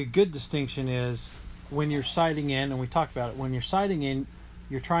I think a good distinction is when you're sighting in, and we talked about it, when you're sighting in,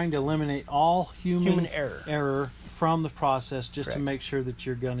 you're trying to eliminate all human error from the process, just Correct. to make sure that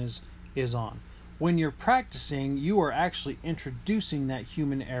your gun is on. When you're practicing, you are actually introducing that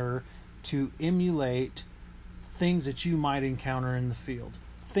human error to emulate things that you might encounter in the field.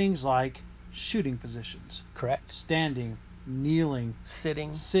 Things like shooting positions. Correct. Standing, kneeling,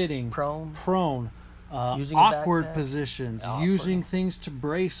 sitting, prone, using a awkward backpack. positions, Awkward. using things to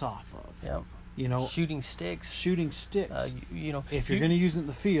brace off of. Yep. Shooting sticks. If you're going to use it in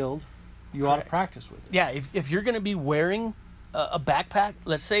the field, you ought to practice with it. Yeah, if you're going to be wearing a backpack,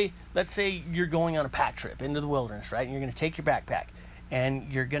 let's say you're going on a pack trip into the wilderness, right? And you're going to take your backpack,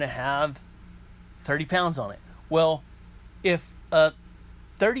 and you're going to have 30 pounds on it. Well, if a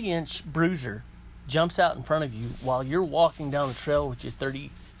 30-inch bruiser jumps out in front of you while you're walking down the trail with your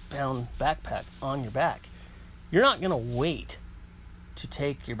 30-pound backpack on your back, you're not going to wait to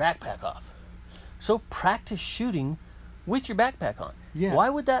take your backpack off. So practice shooting with your backpack on. Yeah. Why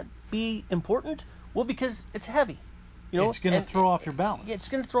would that be important? Well, because it's heavy. It's going to throw off your balance. It's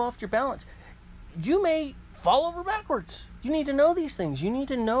going to throw off your balance. You may fall over backwards. You need to know these things. You need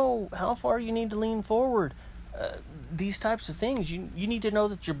to know how far you need to lean forward. These types of things. You need to know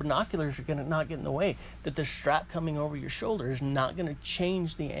that your binoculars are going to not get in the way, that the strap coming over your shoulder is not going to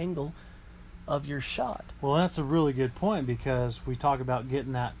change the angle of your shot. Well, that's a really good point, because we talk about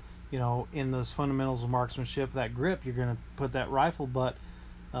getting that, in those fundamentals of marksmanship, that grip. You're going to put that rifle butt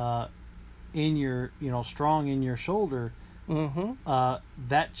in your, strong in your shoulder. Mm-hmm.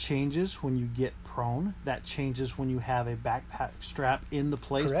 That changes when you get prone. That changes when you have a backpack strap in the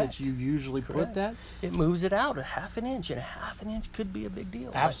place Correct. that you usually put that. It moves it out a half an inch, and a half an inch could be a big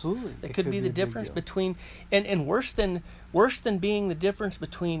deal. Absolutely. It could be the difference between, and worse than being the difference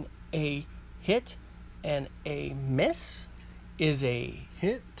between a hit and a miss is a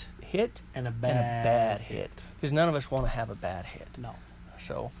hit and a bad hit. Because none of us want to have a bad hit. No.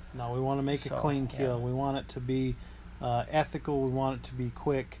 No, we want to make a clean kill. Yeah. We want it to be ethical. We want it to be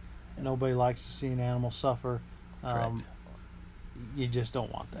quick. Nobody likes to see an animal suffer. You just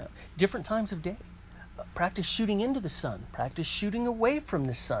don't want that. Different times of day. Practice shooting into the sun. Practice shooting away from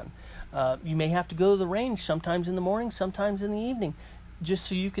the sun. You may have to go to the range sometimes in the morning, sometimes in the evening, just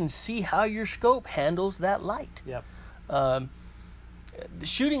so you can see how your scope handles that light. Yep. The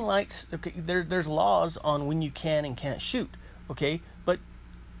shooting lights, okay, there's laws on when you can and can't shoot, okay? But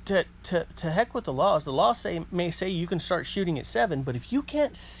to heck with the laws. The laws may say you can start shooting at 7, but if you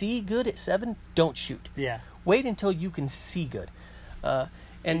can't see good at 7, don't shoot. Yeah. Wait until you can see good,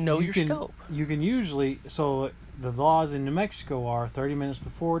 and know your scope. You can usually, so the laws in New Mexico are 30 minutes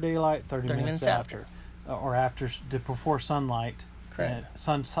before daylight, 30 minutes after. Or before sunlight. Correct.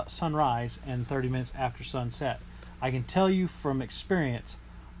 Sunrise, and 30 minutes after sunset. I can tell you from experience,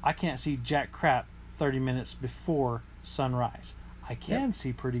 I can't see jack crap 30 minutes before sunrise. I can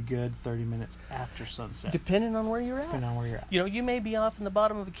see pretty good 30 minutes after sunset. Depending on where you're at. You may be off in the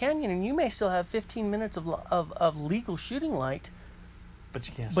bottom of a canyon, and you may still have 15 minutes of legal shooting light. But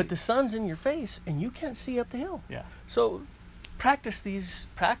you can't see. But the sun's in your face, and you can't see up the hill. Yeah. So practice these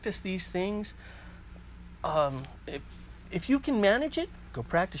things. If you can manage it, go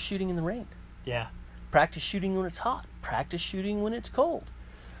practice shooting in the rain. Yeah. Practice shooting when it's hot. Practice shooting when it's cold.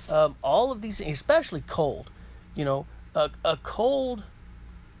 All of these, especially cold. A cold.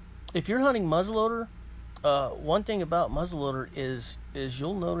 If you're hunting muzzleloader, one thing about muzzleloader is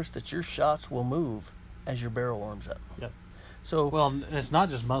you'll notice that your shots will move as your barrel warms up. Yep. So well, it's not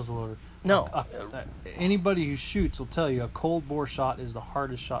just muzzleloader. No. Anybody who shoots will tell you a cold bore shot is the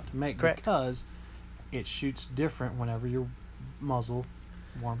hardest shot to make. Correct. Because it shoots different whenever your muzzle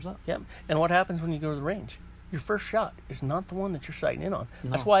warms up. Yep. And what happens when you go to the range? Your first shot is not the one that you're sighting in on. No,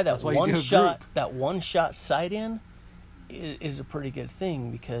 that's why you do that one shot sight in is a pretty good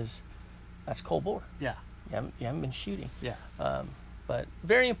thing, because that's cold bore. Yeah. You haven't been shooting. Yeah. But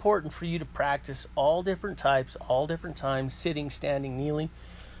very important for you to practice all different types, all different times, sitting, standing, kneeling,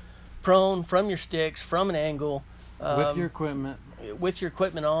 prone, from your sticks, from an angle. With your equipment. With your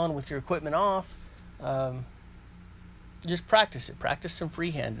equipment on, with your equipment off. Just practice it. Practice some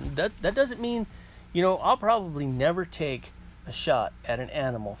freehand. That doesn't mean, I'll probably never take a shot at an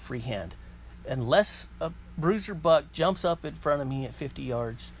animal freehand unless a bruiser buck jumps up in front of me at 50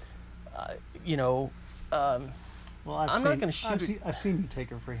 yards. Well, I'm not going to shoot it. I've seen you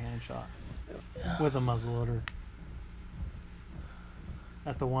take a freehand shot with a muzzleloader.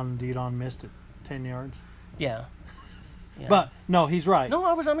 At the one Didon missed at 10 yards. Yeah. But no, he's right. No,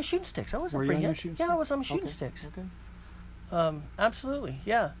 I was on my shooting sticks. I wasn't Were freehand. You on your shooting yeah, sticks? I was on my shooting sticks. Okay. Absolutely,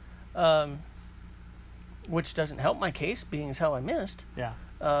 yeah. Which doesn't help my case, being as how I missed. Yeah.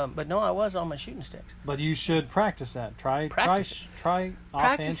 But no, I was on my shooting sticks. But you should practice that. Try Practice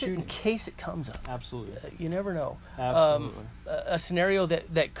offhand it shooting. in case it comes up. Absolutely. You never know. Absolutely. A scenario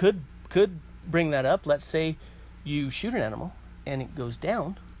that could bring that up. Let's say you shoot an animal and it goes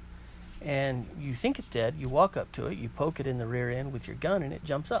down, and you think it's dead. You walk up to it, you poke it in the rear end with your gun, and it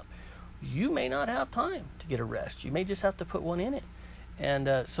jumps up. You may not have time to get a rest. You may just have to put one in it.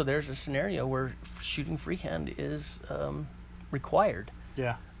 And so there's a scenario where shooting freehand is required.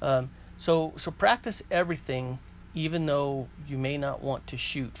 Yeah. So practice everything, even though you may not want to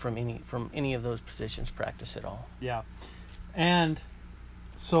shoot from any of those positions. Practice it all. Yeah. And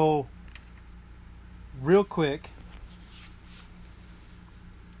so, real quick,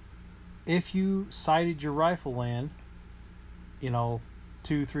 if you sighted your rifle land,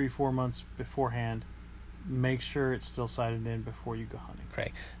 2, 3, 4 months beforehand, make sure it's still sighted in before you go hunting.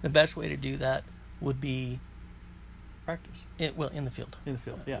 Correct. The best way to do that would be practice. In the field. In the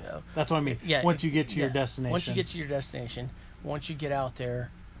field, yeah. That's what I mean. Yeah. Once you get to your destination. Once you get to your destination, once you get out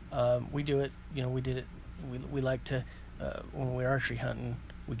there, we do it. We did it. We like to when we're archery hunting,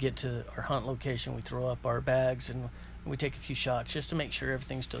 we get to our hunt location, we throw up our bags, and we take a few shots just to make sure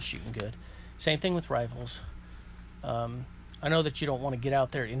everything's still shooting good. Same thing with rifles. I know that you don't want to get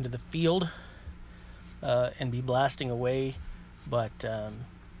out there into the field and be blasting away, but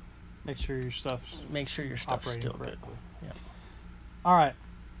make sure your stuff's still correctly. good. Yeah. All right.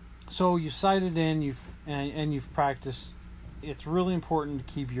 So you sighted in, you've practiced. It's really important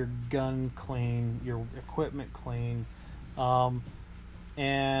to keep your gun clean, your equipment clean,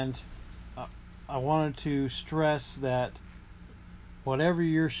 and I wanted to stress that whatever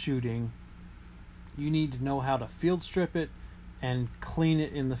you're shooting, you need to know how to field strip it and clean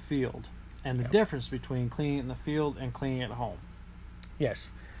it in the field, and the difference between cleaning it in the field and cleaning it at home.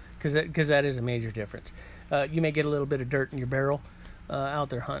 Yes, because that is a major difference. You may get a little bit of dirt in your barrel out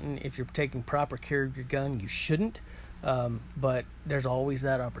there hunting. If you're taking proper care of your gun, you shouldn't. But there's always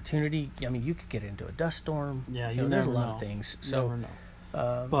that opportunity. I mean, you could get into a dust storm. Yeah, there's a lot of things. So, never know.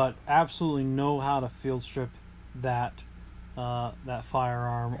 But absolutely know how to field strip that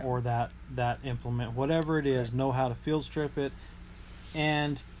firearm or that implement, whatever it is. Know how to field strip it,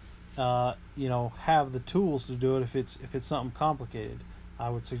 and have the tools to do it. If it's something complicated, I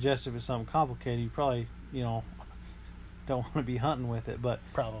would suggest if it's something complicated, you probably don't want to be hunting with it. But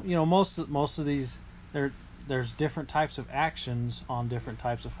probably most of these there's different types of actions on different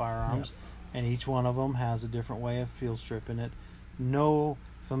types of firearms, and each one of them has a different way of field stripping it.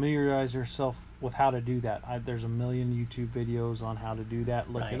 Familiarize yourself with how to do that. There's a million YouTube videos on how to do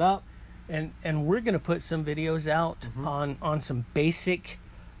that. Look it up. And we're going to put some videos out on some basic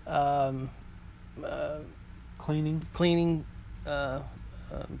cleaning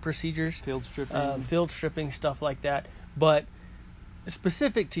procedures, field stripping, stuff like that. But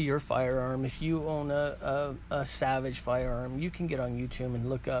specific to your firearm, if you own a Savage firearm, you can get on YouTube and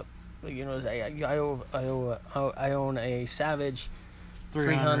look up. I own a Savage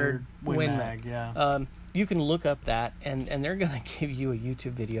 300 Win Mag. Yeah. You can look up that, and they're going to give you a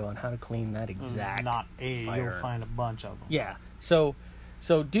YouTube video on how to clean that exact firearm. You'll find a bunch of them. Yeah. So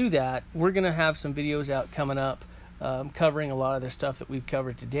do that. We're going to have some videos out coming up covering a lot of the stuff that we've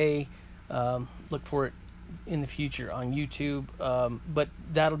covered today. Look for it in the future on YouTube. But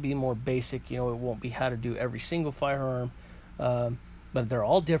that'll be more basic. It won't be how to do every single firearm. But they're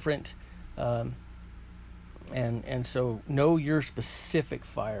all different. And so know your specific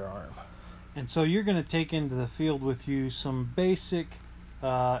firearm. And so you're going to take into the field with you some basic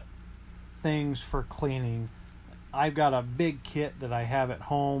things for cleaning. I've got a big kit that I have at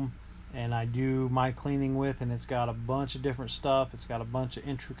home and I do my cleaning with, and it's got a bunch of different stuff. It's got a bunch of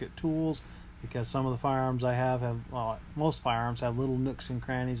intricate tools because some of the firearms I have most firearms have little nooks and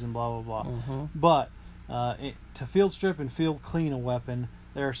crannies and blah, blah, blah. Mm-hmm. But to field strip and field clean a weapon,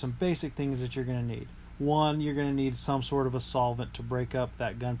 there are some basic things that you're going to need. One, you're going to need some sort of a solvent to break up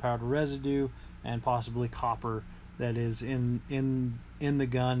that gunpowder residue and possibly copper that is in the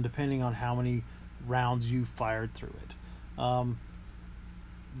gun, depending on how many rounds you fired through it.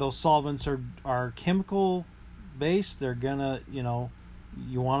 Those solvents are chemical based. They're gonna,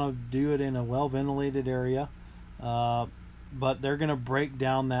 you want to do it in a well ventilated area, but they're gonna break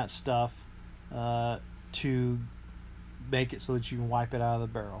down that stuff to make it so that you can wipe it out of the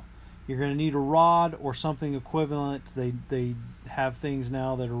barrel. You're going to need a rod or something equivalent. They have things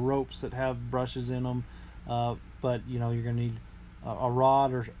now that are ropes that have brushes in them, but you're going to need a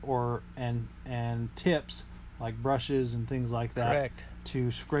rod and tips like brushes and things like that. Correct.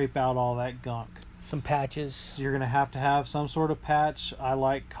 To scrape out all that gunk. Some patches. So you're going to have some sort of patch. I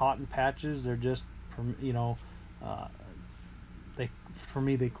like cotton patches. They're just for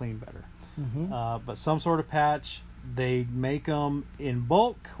me they clean better. Mm-hmm. But some sort of patch. They make them in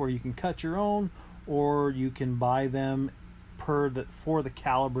bulk where you can cut your own, or you can buy them for the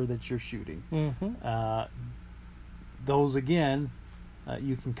caliber that you're shooting. Mm-hmm. Those again,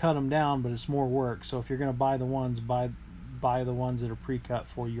 you can cut them down, but it's more work. So if you're going to buy the ones, buy the ones that are pre-cut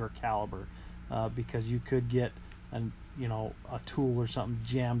for your caliber, because you could get a tool or something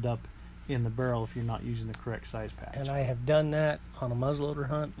jammed up in the barrel if you're not using the correct size patch. And I have done that on a muzzleloader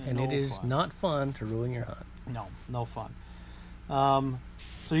hunt, and it is not fun to ruin your hunt. No fun.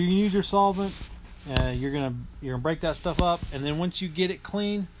 So you can use your solvent. You're gonna break that stuff up, and then once you get it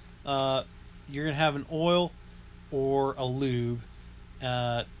clean, you're gonna have an oil or a lube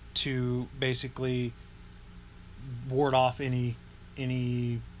to basically ward off any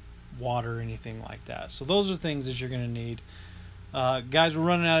water or anything like that. So those are things that you're gonna need. Guys, we're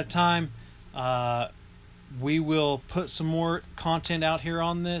running out of time. we will put some more content out here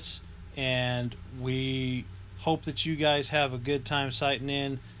on this, and we hope that you guys have a good time sighting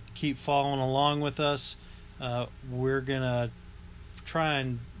in. Keep following along with us. We're going to try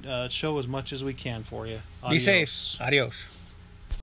and show as much as we can for you. Be safe. Adios.